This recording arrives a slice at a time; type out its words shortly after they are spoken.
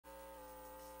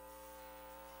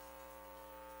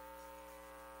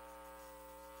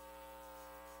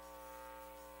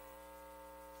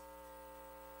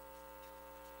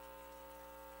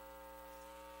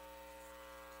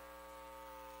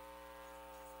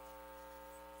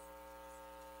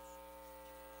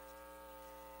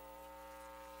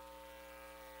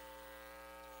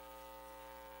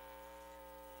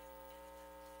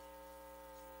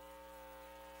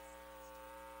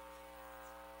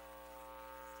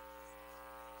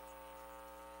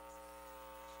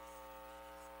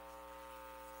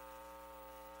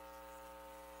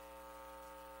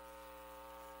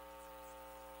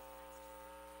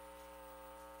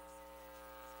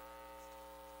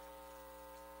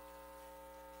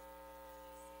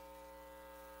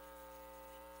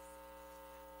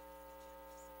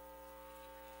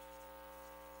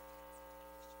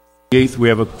8th. We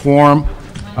have a quorum.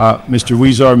 Mr.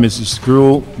 Huizar, Mrs.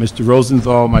 Gruhl, Mr.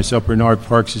 Rosenthal, myself, Bernard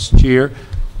Parks as chair.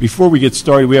 Before we get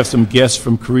started, we have some guests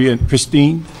from Korea.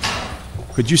 Christine,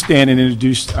 could you stand and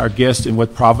introduce our guests and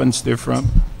what province they're from?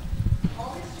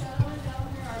 All these gentlemen down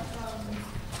here are from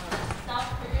South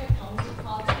Korea, Gyeonggi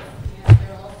Province, and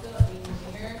they're also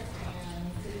engineers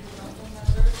and city council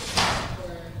members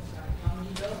for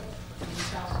Gyeonggi-do in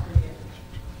South Korea.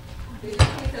 Please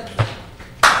take a seat.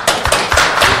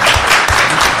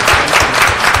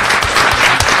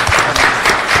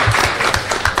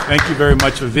 Thank you very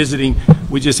much for visiting.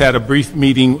 We just had a brief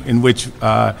meeting in which, in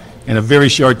a very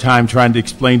short time, trying to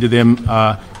explain to them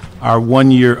our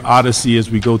one-year odyssey as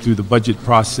we go through the budget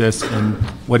process and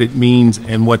what it means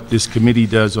and what this committee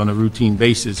does on a routine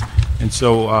basis. And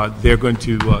so they're going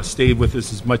to stay with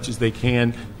us as much as they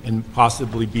can and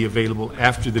possibly be available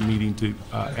after the meeting to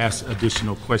ask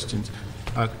additional questions.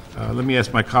 Let me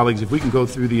ask my colleagues if we can go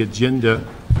through the agenda.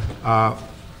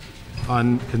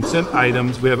 On consent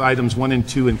items, we have items 1 and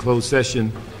 2 in closed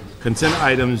session. Consent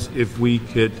items, if we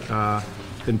could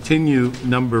continue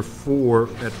number 4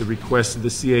 at the request of the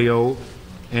CAO,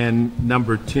 and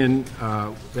number 10,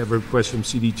 we have a request from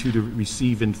CD2 to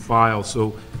receive and file.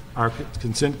 So our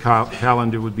consent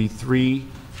calendar would be 3,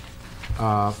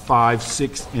 5,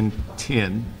 6, and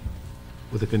 10,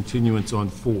 with a continuance on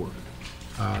 4.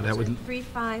 That would 3,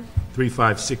 5. 3,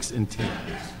 5, 6, and 10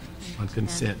 on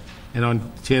consent. And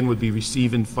on 10 would be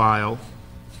receive and file.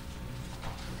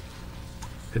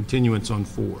 Continuance on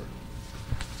 4.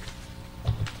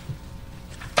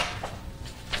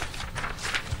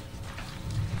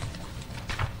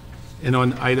 And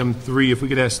on item 3, if we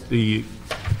could ask the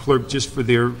clerk just for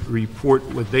their report,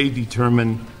 what they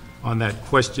determine on that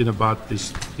question about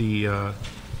this,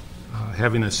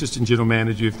 having an assistant general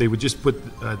manager, if they would just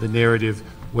put the narrative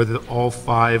whether all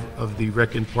 5 of the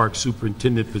Rec and Park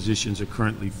superintendent positions are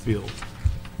currently filled.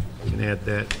 We can add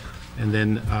that. And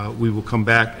then we will come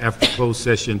back after closed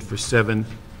session for 7,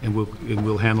 and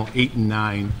we'll handle 8 and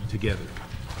 9 together.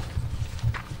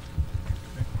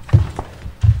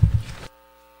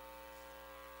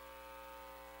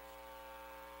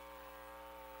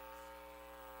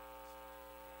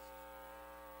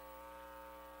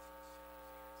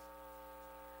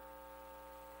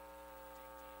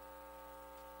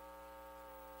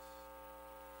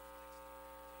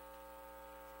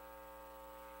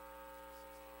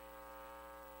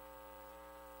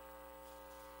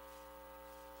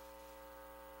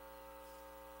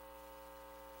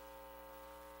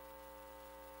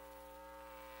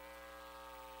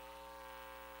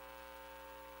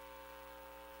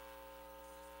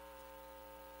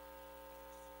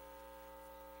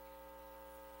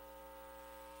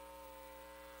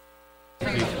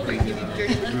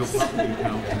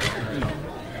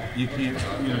 You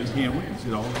can't win.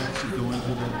 It all has to go into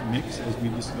the mix as we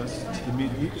discussed the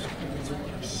mid-year.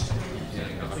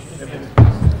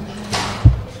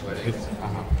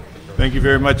 Thank you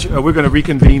very much. We're going to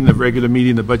reconvene the regular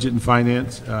meeting of Budget and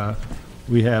Finance.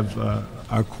 We have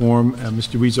our quorum.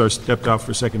 Mr. Huizar stepped out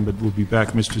for a second, but we'll be back.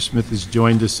 Mr. Smith has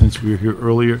joined us since we were here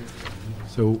earlier.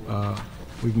 So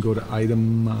we can go to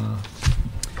item...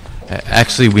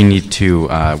 Actually, we need to,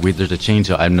 there's a change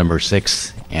to item number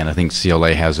 6, and I think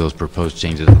CLA has those proposed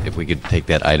changes. If we could take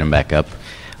that item back up.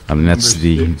 That's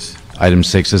the item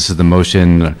 6. This is the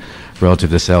motion relative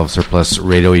to the sale of surplus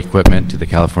radio equipment to the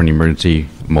California Emergency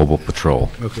Mobile Patrol.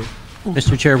 Okay.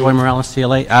 Mr. Chair, Roy Morales,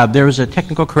 CLA. There was a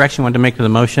technical correction I wanted to make to the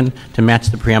motion to match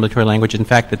the preambulatory language. In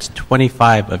fact, it's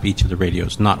 25 of each of the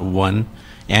radios, not 1.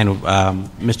 And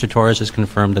Mr. Torres has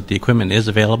confirmed that the equipment is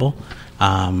available.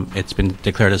 It's been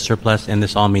declared as surplus, and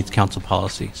this all meets council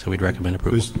policy, so we'd recommend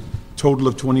approval. There's total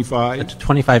of 25? It's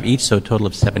 25 each, so a total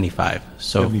of 75.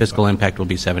 So 75. Fiscal impact will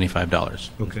be $75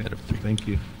 Okay. instead of 3. Thank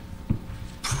you.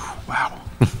 Wow.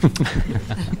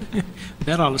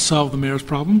 That ought to solve the mayor's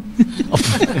problem.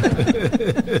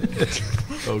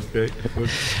 Okay.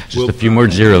 Just a few more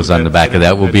zeros on the back of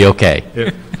that will be okay.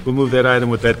 Yeah, we'll move that item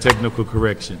with that technical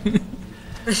correction.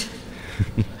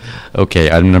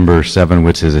 Okay, item number 7,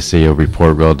 which is a CEO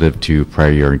report relative to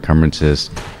prior year encumbrances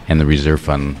and the reserve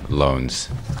fund loans.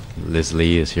 Liz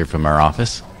Lee is here from our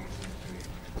office.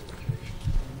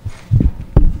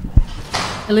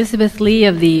 Elizabeth Lee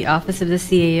of the Office of the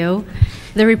CAO.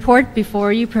 The report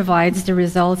before you provides the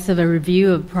results of a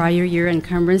review of prior year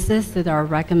encumbrances that are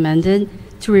recommended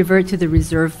to revert to the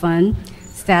reserve fund,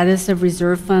 status of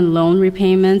reserve fund loan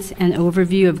repayments, and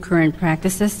overview of current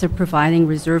practices of providing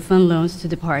reserve fund loans to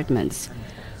departments.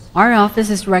 Our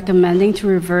office is recommending to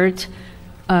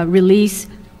release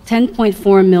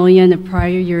 $10.4 million of prior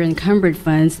year encumbered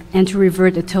funds and to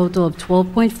revert a total of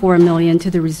 $12.4 million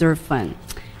to the reserve fund.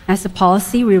 As a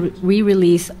policy, we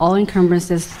release all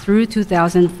encumbrances through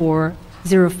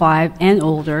 2004-05 and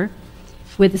older,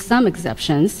 with some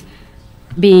exceptions,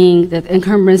 being that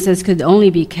encumbrances could only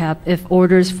be kept if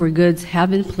orders for goods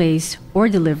have been placed or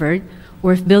delivered,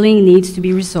 or if billing needs to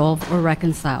be resolved or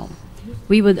reconciled.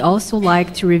 We would also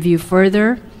like to review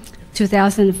further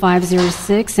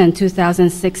 2005-06 and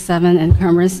 2006-07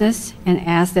 encumbrances and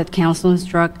ask that Council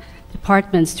instruct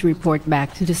departments to report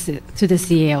back to the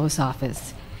CAO's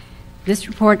office. This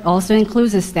report also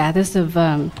includes the status of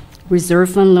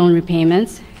reserve fund loan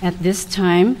repayments. At this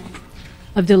time,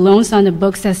 of the loans on the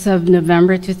books as of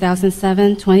November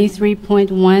 2007,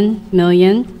 $23.1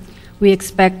 million. We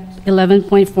expect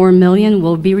 $11.4 million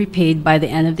will be repaid by the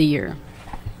end of the year.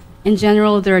 In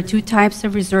general, there are two types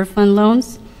of reserve fund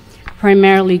loans,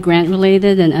 primarily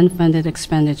grant-related and unfunded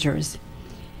expenditures.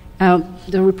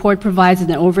 The report provides an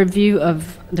overview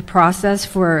of the process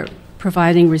for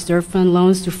providing reserve fund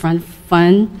loans to front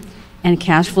fund and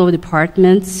cash flow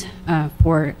departments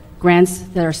for grants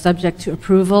that are subject to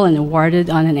approval and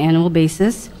awarded on an annual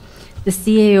basis. The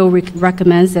CAO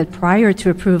recommends that prior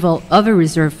to approval of a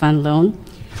reserve fund loan,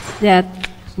 that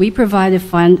we provide a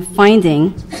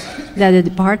finding that the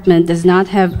department does not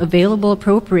have available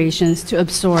appropriations to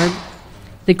absorb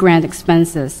the grant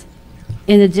expenses.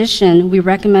 In addition, we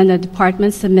recommend that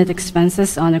departments submit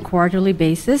expenses on a quarterly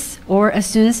basis or as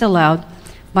soon as allowed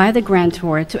by the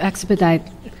grantor to expedite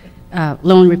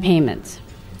loan repayments.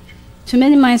 To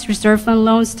minimize reserve fund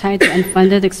loans tied to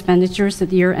unfunded expenditures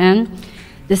at year-end,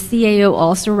 the CAO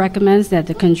also recommends that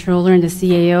the controller and the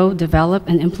CAO develop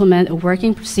and implement a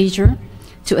working procedure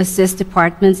to assist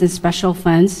departments and special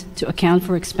funds to account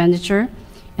for expenditure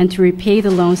and to repay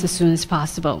the loans as soon as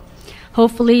possible.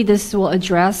 Hopefully, this will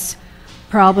address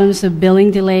problems of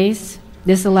billing delays,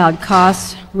 disallowed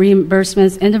costs,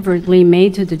 reimbursements inadvertently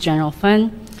made to the general fund,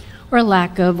 or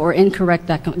lack of or incorrect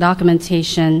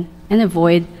documentation, and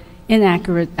avoid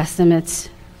inaccurate estimates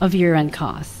of year-end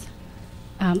costs.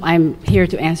 I'm here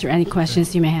to answer any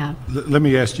questions you may have. Let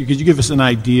me ask you, could you give us an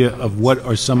idea of what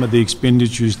are some of the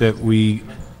expenditures that we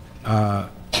have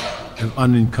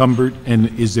unencumbered, and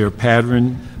is there a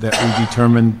pattern that we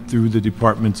determined through the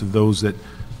departments of those that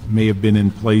may have been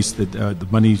in place that the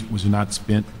money was not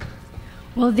spent?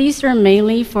 Well, these are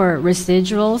mainly for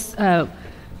residuals,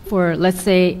 for, let's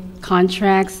say,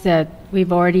 contracts that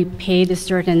we've already paid a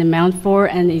certain amount for,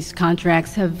 and these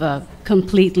contracts have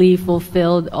completely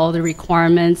fulfilled all the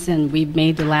requirements, and we've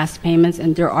made the last payments,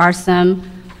 and there are some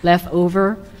left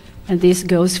over, and this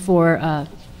goes for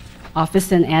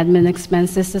office and admin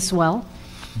expenses as well.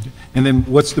 And then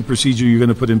what's the procedure you're going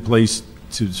to put in place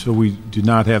so we do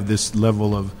not have this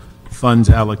level of funds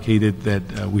allocated that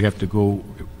we have to go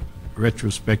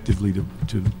retrospectively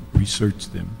to research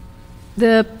them?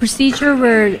 The procedure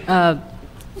we're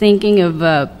thinking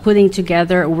of putting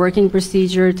together a working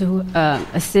procedure to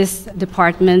assist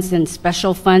departments and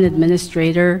special fund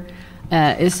administrator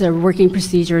is a working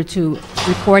procedure to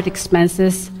report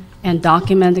expenses and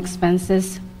document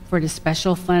expenses for the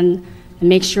special fund and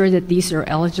make sure that these are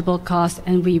eligible costs,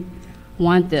 and we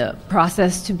want the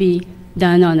process to be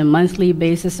done on a monthly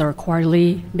basis or a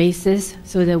quarterly basis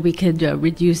so that we could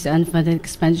reduce unfunded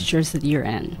expenditures at year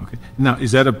end. Okay. Now,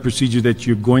 is that a procedure that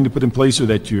you're going to put in place or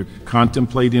that you're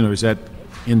contemplating, or is that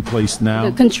in place now?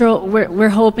 We're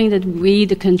hoping that we,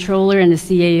 the controller and the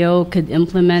CAO, could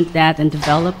implement that and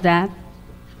develop that.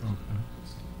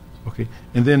 Okay.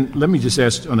 And then let me just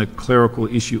ask on a clerical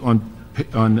issue.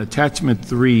 On attachment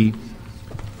 3,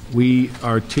 we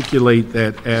articulate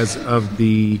that as of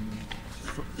the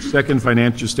second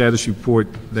financial status report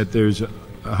that there's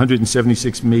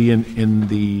 $176 million in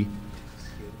the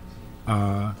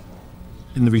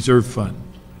reserve fund,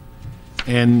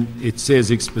 and it says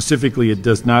specifically it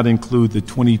does not include the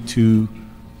 $22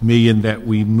 million that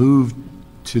we moved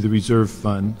to the reserve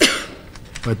fund,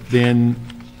 but then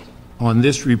on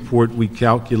this report we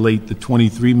calculate the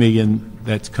 $23 million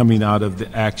that's coming out of the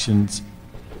actions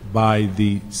by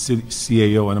the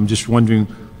CAO, and I'm just wondering,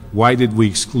 why did we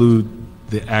exclude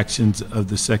the actions of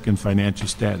the second financial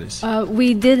status?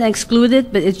 We did exclude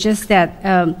it, but it's just that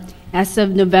as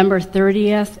of November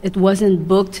 30th, it wasn't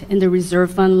booked in the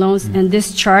reserve fund loans, and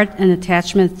this chart and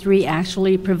attachment 3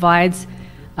 actually provides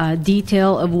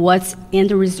detail of what's in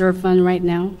the reserve fund right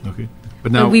now. Okay.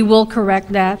 But now, and we will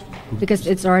correct that because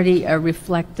it's already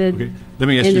reflected. Okay. Let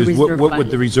me ask you this. What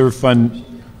would the reserve fund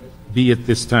be at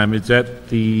this time? Is that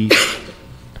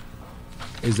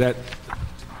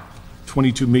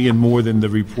 22 million more than the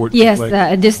report Yes,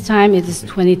 reflects? at this time, it is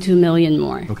 22 million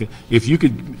more. Okay. If you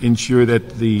could ensure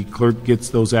that the clerk gets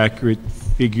those accurate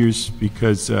figures,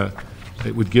 because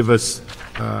it would give us,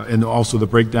 and also the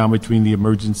breakdown between the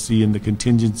emergency and the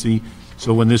contingency,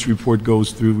 so when this report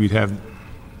goes through, we'd have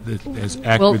as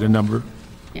accurate a number.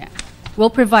 Yeah. We'll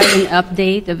provide an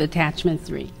update of attachment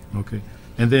 3. Okay.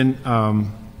 And then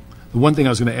the one thing I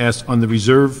was going to ask, on the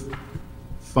reserve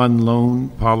fund loan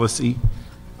policy,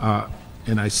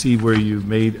 and I see where you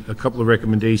made a couple of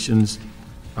recommendations,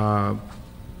 a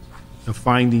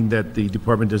finding that the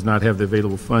department does not have the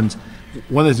available funds.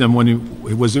 One of them, I'm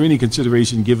wondering, was there any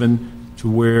consideration given to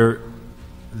where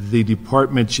the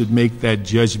department should make that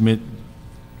judgment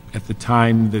at the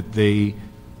time that they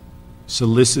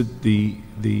solicit the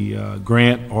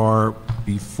grant or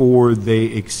before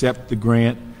they accept the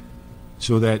grant,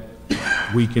 so that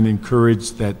we can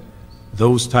encourage that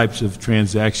those types of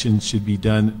transactions should be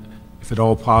done, if at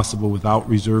all possible, without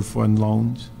reserve fund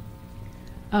loans?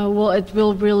 Well, it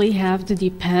will really have to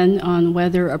depend on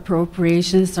whether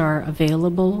appropriations are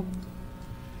available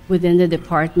within the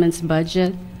department's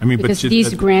budget. I mean, but because should-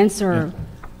 these grants are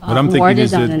What I'm thinking awarded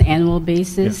is on that- an annual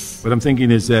basis. What I'm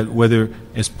thinking is that whether,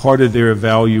 as part of their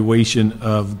evaluation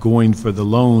of going for the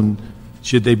loan,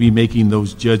 should they be making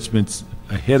those judgments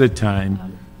ahead of time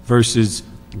versus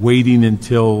waiting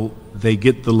until they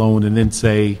get the loan and then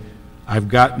say, I've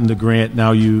gotten the grant,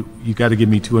 now you got to give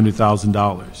me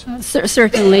 $200,000?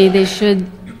 Certainly, they should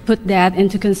put that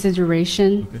into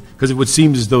consideration. Because it would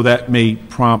seem as though that may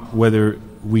prompt whether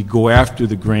we go after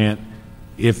the grant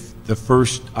if the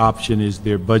first option is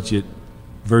their budget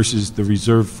versus the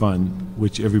reserve fund,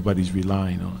 which everybody's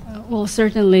relying on. Well,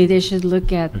 certainly, they should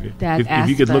look at Okay. that aspect If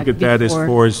you could look at that as before-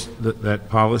 far as that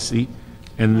policy.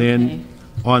 And then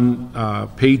on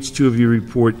page 2 of your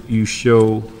report, you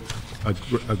show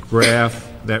a graph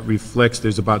that reflects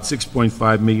there's about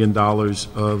 $6.5 million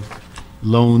of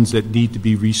loans that need to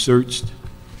be researched.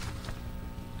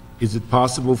 Is it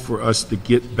possible for us to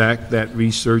get back that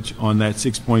research on that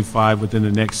 6.5 within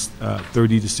the next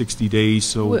 30 to 60 days,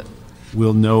 so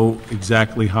we'll know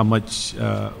exactly how much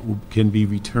can be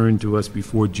returned to us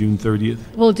before June 30th?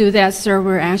 We'll do that, sir.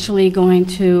 We're actually going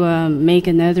to make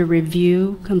another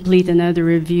review, complete another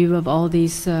review of all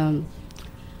these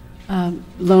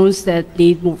loans that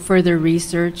need further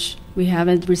research. We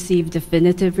haven't received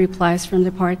definitive replies from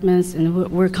departments, and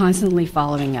we're constantly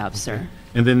following up, sir.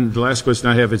 And then the last question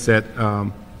I have is that,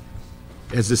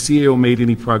 has the CAO made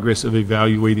any progress of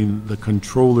evaluating the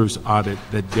controller's audit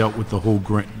that dealt with the whole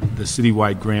grant, the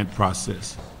citywide grant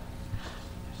process?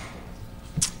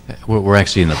 We're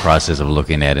actually in the process of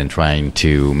looking at and trying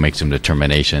to make some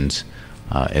determinations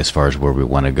as far as where we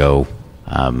want to go,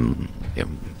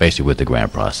 basically with the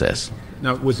grant process.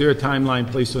 Now, was there a timeline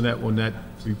placed on that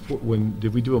report?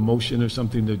 Did we do a motion or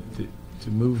something to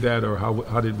move that, or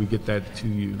how did we get that to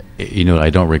you? You know,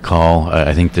 I don't recall.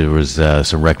 I think there was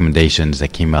some recommendations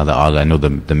that came out of the audit. I know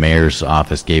the mayor's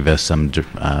office gave us some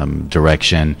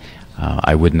direction.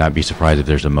 I would not be surprised if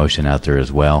there's a motion out there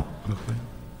as well. Okay.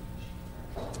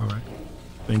 All right.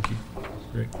 Thank you.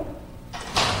 Great.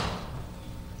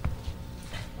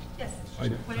 Yes,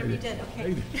 whatever you did,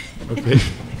 okay. Okay.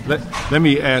 Let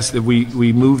me ask that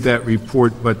we move that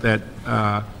report, but that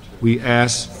we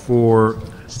ask for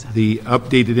the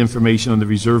updated information on the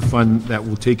reserve fund that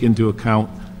will take into account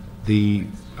the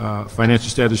financial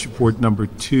status report number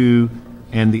 2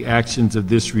 and the actions of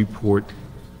this report.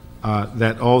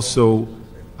 That also,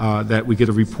 that we get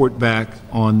a report back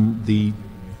on the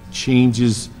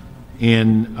changes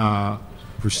in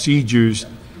procedures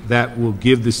that will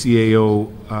give the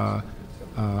CAO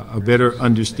a better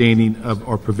understanding of,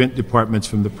 or prevent departments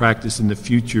from the practice in the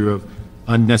future of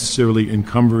unnecessarily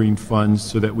encumbering funds,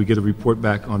 so that we get a report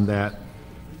back on that.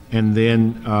 And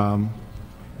then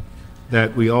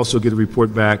that we also get a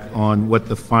report back on what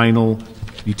the final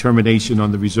determination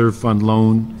on the reserve fund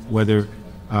loan, whether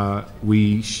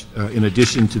in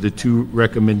addition to the 2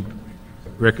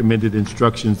 recommended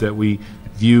instructions, that we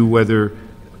view whether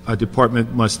a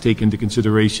department must take into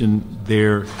consideration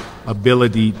their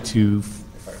ability to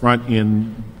front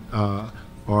end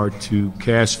or to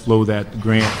cash flow that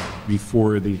grant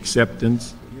before the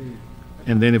acceptance.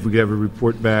 And then if we have a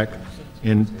report back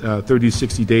in 30 to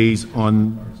 60 days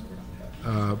on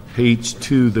page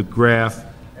 2, the graph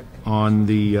on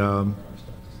the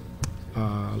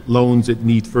loans that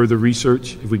need further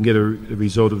research, if we can get a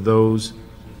result of those.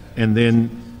 And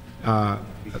then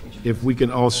if we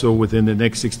can also, within the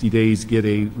next 60 days, get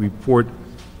a report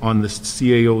on the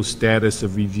CAO status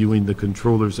of reviewing the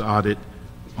controller's audit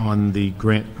on the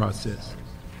grant process.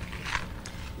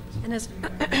 And as,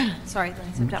 sorry that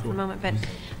I stepped out for a moment, but,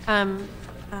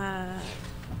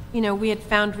 we had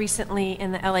found recently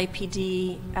in the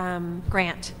LAPD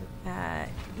grant,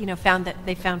 found that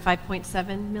they found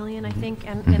 5.7 million, I think,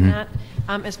 in that.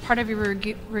 As part of your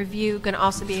review, going to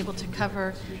also be able to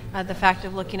cover the fact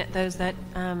of looking at those that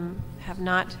have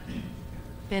not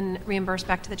been reimbursed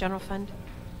back to the general fund?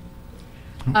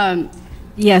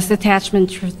 Yes,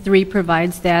 attachment 3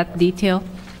 provides that detail.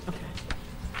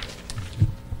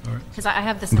 Because I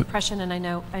have this impression, and I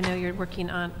know you're working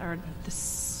on, or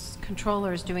this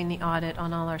controller is doing the audit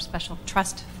on all our special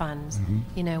trust funds,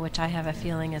 which I have a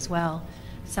feeling as well.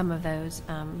 Some of those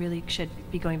really should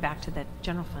be going back to the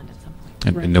general fund at some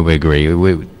point. Right. No, we agree.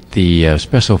 The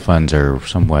special funds are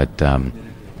somewhat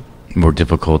more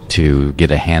difficult to get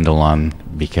a handle on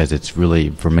because it's really,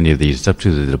 for many of these, it's up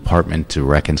to the department to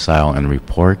reconcile and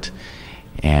report,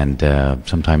 and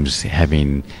sometimes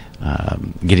getting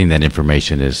that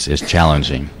information is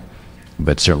challenging.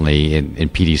 But certainly in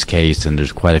PD's case, and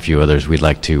there's quite a few others, we'd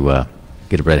like to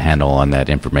get a better handle on that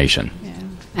information. Yeah.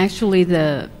 Actually,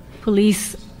 the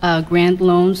police grant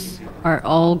loans are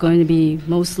all going to be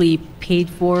mostly paid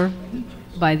for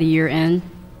by the year end.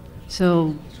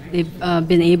 So they've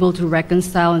been able to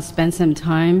reconcile and spend some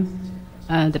time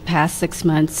the past 6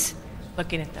 months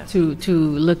Looking at those. to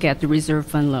look at the reserve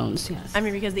fund loans. Yes. I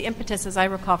mean, because the impetus, as I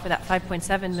recall, for that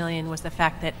 5.7 million was the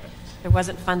fact that there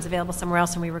wasn't funds available somewhere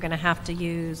else, and we were going to have to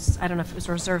use, I don't know if it was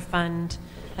reserve fund,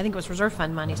 I think it was reserve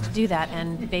fund monies to do that,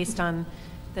 and based on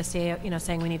the CAO,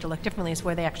 saying we need to look differently is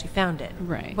where they actually found it.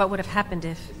 Right. What would have happened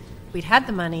if we'd had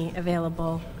the money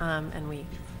available and we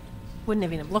wouldn't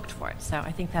have even looked for it? So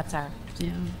I think that's our...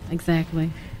 Yeah,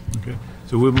 exactly. Okay.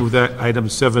 So we'll move that item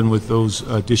 7 with those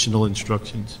additional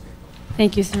instructions.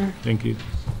 Thank you, sir. Thank you.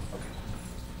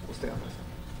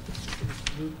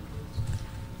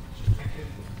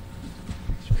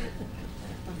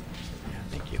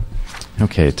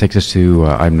 Okay, it takes us to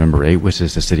item number 8, which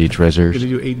is the city treasurer's.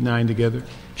 Going to do 8 and 9 together?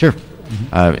 Sure.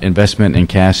 Investment and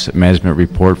cash management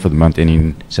report for the month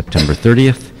ending September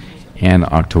 30th and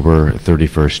October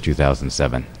 31st,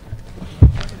 2007.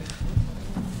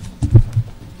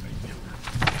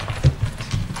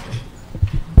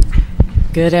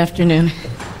 Good afternoon.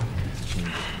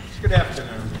 Good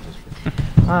afternoon.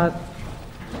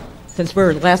 Since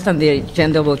we're last on the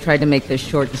agenda, we'll try to make this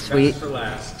short and sweet. For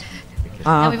last.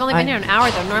 Now, we've only been here an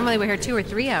hour, though. Normally we're here 2 or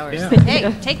 3 hours. Hey,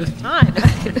 take the time.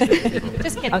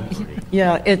 Just kidding.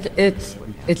 Yeah,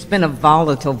 it's been a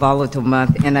volatile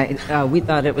month, and we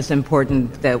thought it was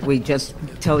important that we just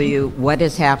tell you what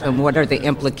has happened, what are the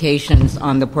implications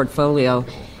on the portfolio.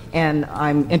 And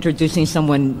I'm introducing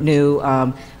someone new.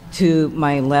 To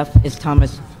my left is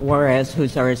Thomas Juarez,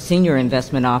 who's our senior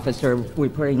investment officer,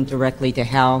 reporting directly to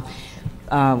Hal.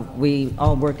 We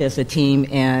all work as a team,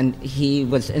 and he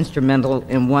was instrumental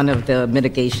in one of the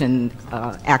mitigation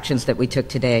actions that we took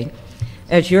today.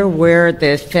 As you're aware,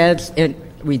 the Fed's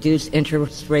reduced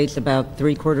interest rates about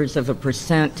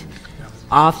 0.75%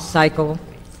 off cycle.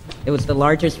 It was the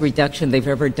largest reduction they've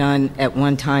ever done at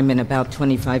one time in about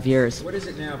 25 years. What is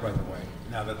it now, by the way,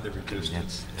 now that they've reduced it?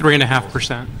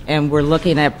 3.5%. And we're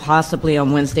looking at possibly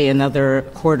on Wednesday another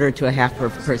 0.25% to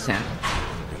 0.5%.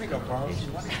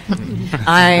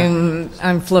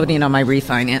 I'm floating on my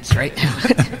refinance right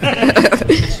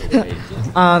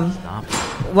now.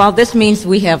 While this means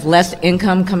we have less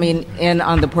income coming in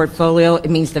on the portfolio, it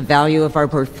means the value of our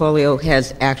portfolio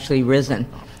has actually risen.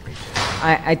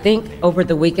 I think over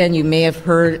the weekend you may have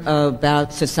heard about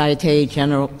Société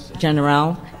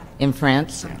Générale in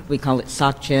France. We call it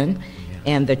SocGen,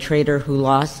 and the trader who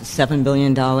lost $7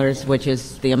 billion, which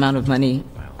is the amount of money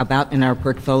about in our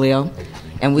portfolio.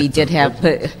 And we did have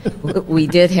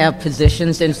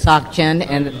positions in SocGen,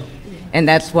 and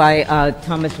that's why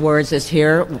Thomas Juarez is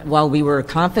here. While we were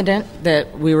confident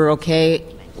that we were okay,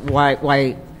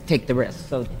 why take the risk?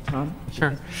 So, Tom?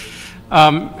 Sure.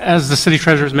 As the city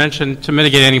treasurer has mentioned, to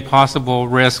mitigate any possible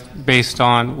risk based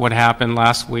on what happened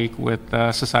last week with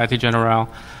Société Générale,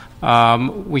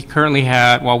 we currently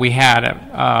had,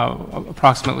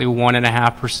 approximately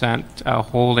 1.5%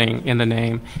 holding in the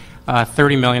name.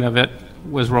 30 million of it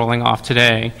was rolling off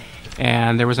today,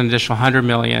 and there was an additional 100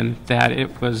 million that it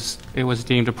was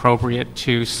deemed appropriate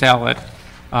to sell it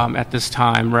at this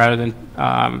time rather than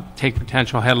take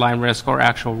potential headline risk or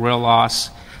actual real loss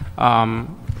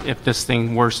if this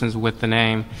thing worsens with the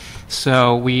name.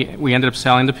 So we ended up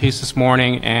selling the piece this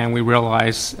morning, and we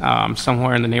realized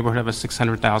somewhere in the neighborhood of a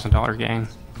 $600,000 gain.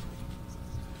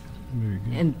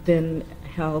 And then,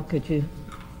 Hal, could you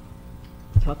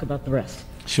talk about the rest?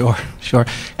 Sure.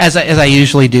 As I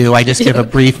usually do, I just give a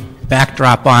brief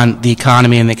backdrop on the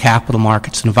economy and the capital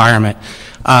markets environment.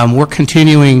 We're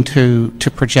continuing to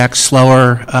project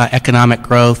slower economic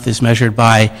growth as measured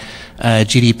by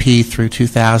GDP through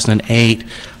 2008.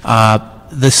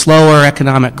 The slower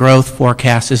economic growth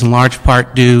forecast is in large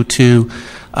part due to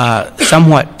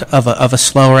somewhat of a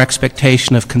slower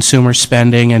expectation of consumer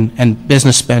spending and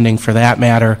business spending for that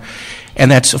matter. And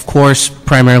that's, of course,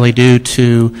 primarily due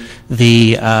to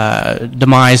the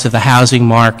demise of the housing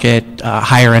market,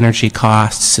 higher energy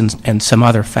costs, and some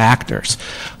other factors.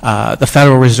 The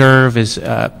Federal Reserve, as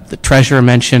the Treasurer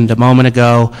mentioned a moment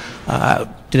ago,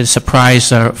 did a surprise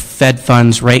Fed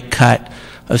funds rate cut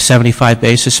of 75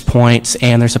 basis points,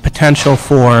 and there's a potential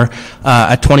for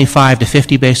a 25 to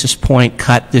 50 basis point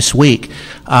cut this week.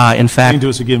 In fact, explain to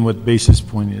us again what basis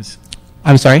point is.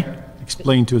 I'm sorry?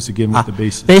 Explain to us again what the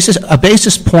basis. A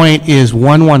basis point is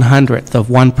 1/100th of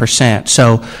 1%.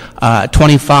 So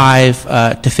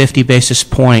 25 to 50 basis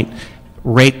point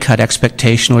rate cut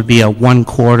expectation would be a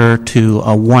 1/4 to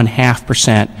a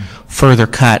 1/2% further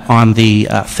cut on the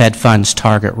Fed funds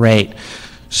target rate.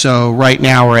 So right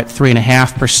now we're at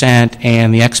 3.5%,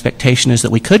 and the expectation is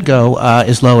that we could go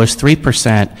as low as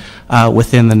 3%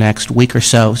 within the next week or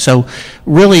so. So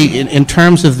really, in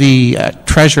terms of the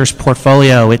Treasurer's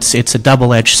portfolio, it's a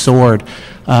double-edged sword.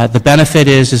 The benefit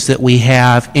is that we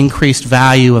have increased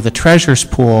value of the Treasurer's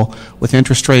pool. With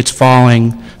interest rates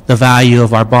falling, the value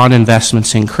of our bond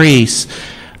investments increase.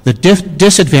 The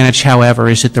disadvantage, however,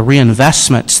 is that the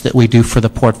reinvestments that we do for the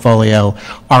portfolio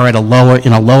are at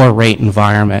in a lower rate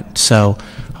environment. So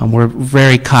we're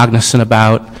very cognizant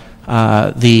about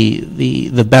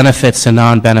the benefits and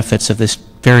non-benefits of this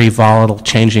very volatile,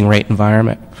 changing rate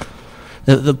environment.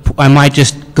 I might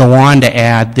just go on to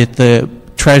add that the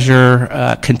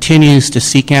Treasurer continues to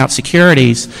seek out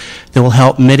securities that will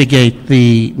help mitigate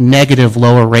the negative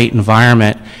lower rate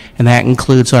environment, and that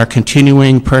includes our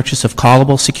continuing purchase of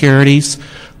callable securities,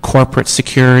 corporate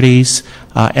securities,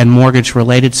 and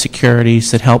mortgage-related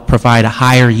securities that help provide a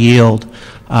higher yield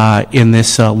in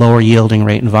this lower yielding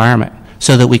rate environment,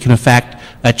 so that we can in fact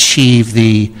achieve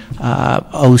the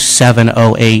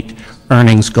 07-08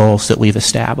 earnings goals that we've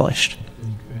established.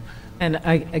 And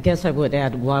I guess I would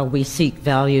add, while we seek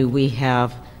value, we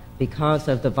have, because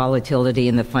of the volatility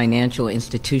in the financial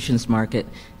institutions market,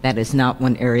 that is not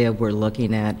one area we're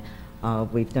looking at.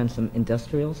 We've done some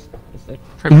industrials.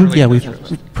 Yeah, we've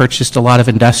purchased a lot of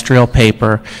industrial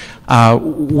paper.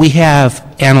 We have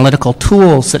analytical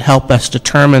tools that help us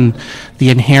determine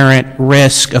the inherent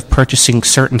risk of purchasing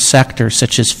certain sectors,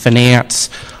 such as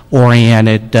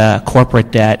finance-oriented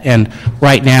corporate debt. And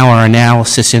right now our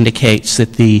analysis indicates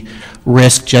that the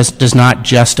risk just does not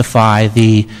justify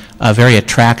the very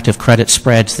attractive credit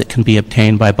spreads that can be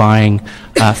obtained by buying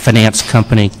finance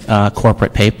company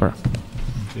corporate paper.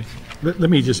 Okay.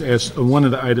 Let me just ask, one of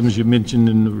the items you mentioned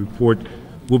in the report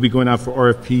will be going out for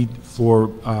RFP for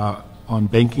on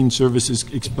banking services.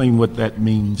 Explain what that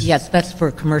means. Yes, that's for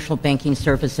commercial banking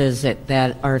services.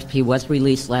 That RFP was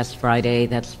released last Friday.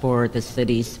 That's for the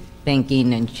city's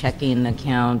banking and checking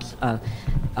accounts,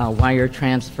 wire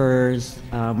transfers,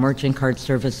 merchant card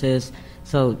services,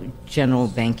 so general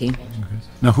banking. Okay.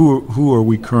 Now, who are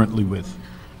we currently with?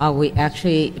 We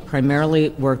actually primarily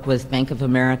work with Bank of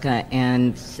America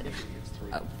and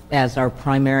as our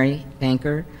primary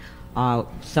banker.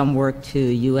 Some work to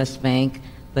U.S. Bank,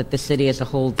 but the city as a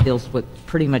whole deals with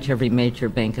pretty much every major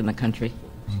bank in the country.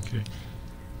 Okay.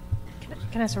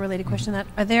 Can I ask a related question?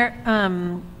 Are there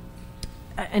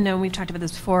I know we've talked about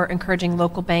this before, encouraging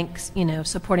local banks,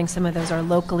 supporting some of those are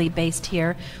locally based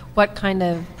here. What kind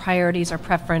of priorities or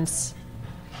preference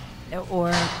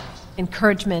or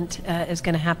encouragement is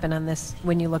going to happen on this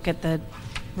when you look at the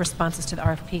responses to the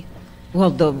RFP?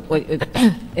 Well,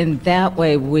 in that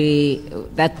way,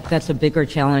 that's a bigger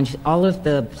challenge. All of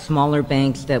the smaller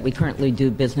banks that we currently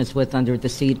do business with under the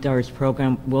CDARS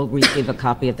program will receive a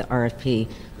copy of the RFP,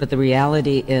 but the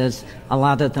reality is a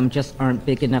lot of them just aren't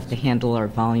big enough to handle our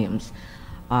volumes.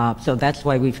 So that's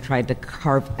why we've tried to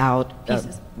carve out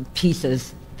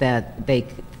pieces that they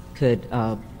could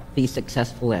be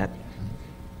successful at.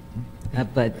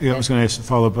 But yeah, I was going to ask a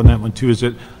follow-up on that one too. Is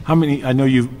that how many? I know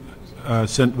you've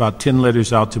sent about 10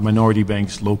 letters out to minority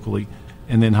banks locally,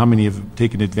 and then how many have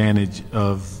taken advantage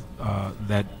of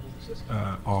that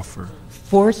offer?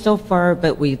 4 so far,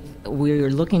 but we're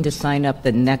looking to sign up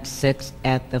the next 6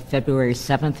 at the February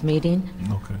 7th meeting.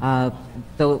 Okay.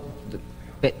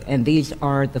 And these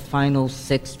are the final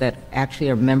 6 that actually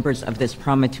are members of this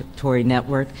promontory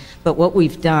network. But what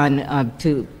we've done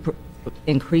to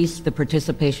increase the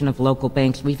participation of local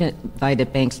banks, we've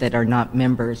invited banks that are not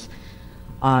members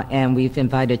And we've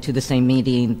invited to the same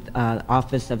meeting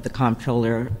Office of the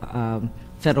Comptroller,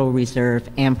 Federal Reserve,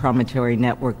 and Promontory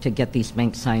Network to get these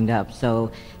banks signed up.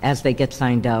 So as they get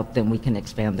signed up, then we can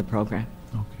expand the program.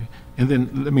 Okay. And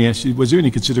then let me ask you, was there any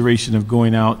consideration of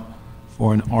going out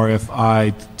for an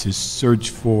RFI to search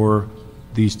for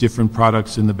these different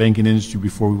products in the banking industry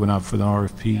before we went out for the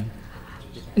RFP?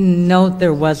 No,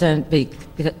 there wasn't.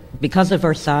 Because of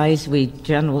our size,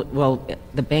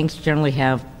 the banks generally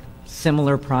have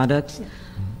similar products.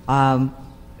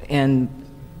 And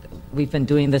we've been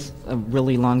doing this a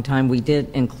really long time. We did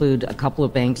include a couple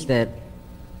of banks that,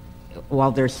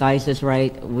 while their size is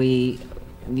right, we're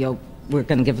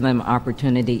going to give them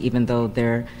opportunity even though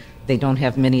they don't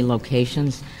have many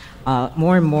locations.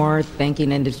 More and more,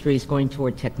 banking industry is going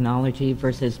toward technology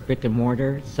versus brick and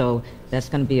mortar, so that's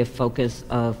going to be a focus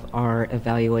of our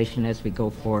evaluation as we go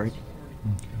forward.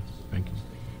 Okay, thank you.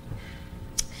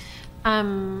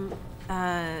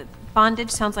 Bondage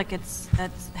sounds like it's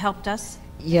helped us.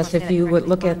 Yes, if you would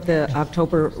look at the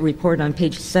October report on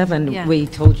page 7, Yeah. we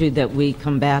told you that we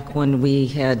come back when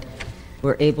we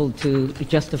were able to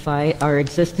justify our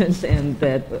existence, and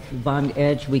that Bond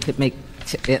Edge, we could make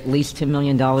at least $10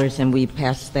 million, and we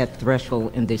passed that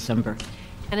threshold in December.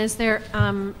 And is there,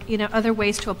 other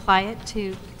ways to apply it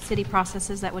to city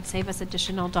processes that would save us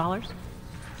additional dollars?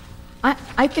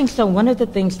 I think so. One of the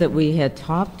things that we had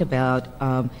talked about,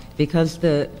 because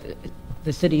the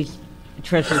city's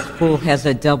treasurer's pool has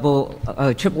a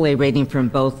AAA rating from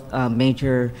both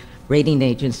major rating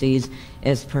agencies,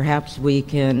 is perhaps we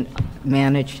can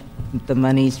manage the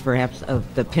monies, perhaps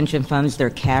of the pension funds, their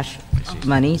cash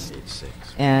monies,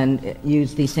 and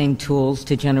use the same tools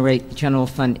to generate general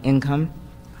fund income.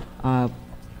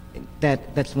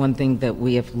 That's one thing that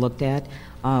we have looked at.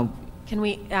 Can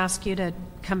we ask you to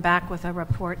come back with a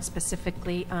report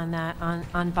specifically on that,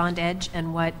 on Bond Edge,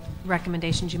 and what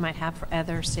recommendations you might have for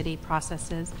other city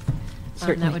processes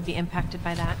that would be impacted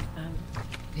by that?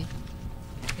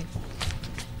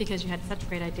 Because you had such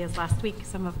great ideas last week,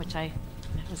 some of which I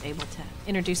was able to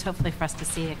introduce, hopefully for us to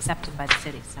see accepted by the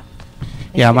city. So.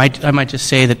 Yeah, I might just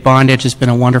say that Bond Edge has been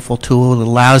a wonderful tool. It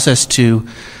allows us to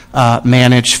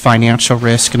manage financial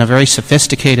risk in a very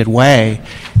sophisticated way.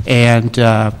 And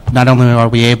not only are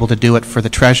we able to do it for the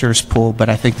treasurer's pool, but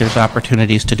I think there's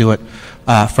opportunities to do it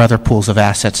for other pools of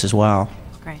assets as well.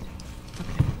 Great.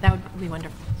 Okay. That would be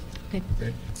wonderful. Okay.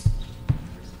 Great.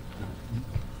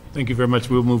 Thank you very much.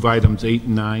 We'll move items 8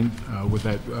 and 9 with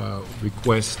that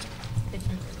request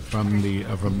from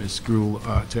Ms. Gruhl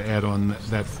to add on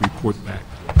that report back.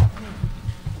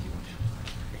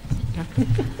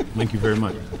 Thank you very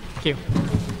much. Thank you.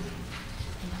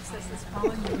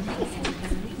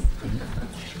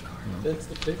 That's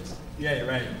the fix? Yeah, you're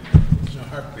right. There's no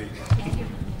heartbeat.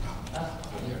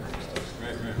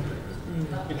 Right. You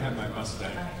can have my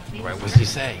Mustang. Right, what does he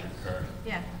say?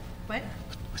 Yeah. What?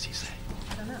 What's he say?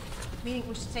 I don't know. We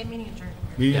should say meeting adjourned.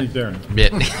 Meeting adjourned.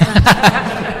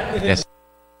 Yes.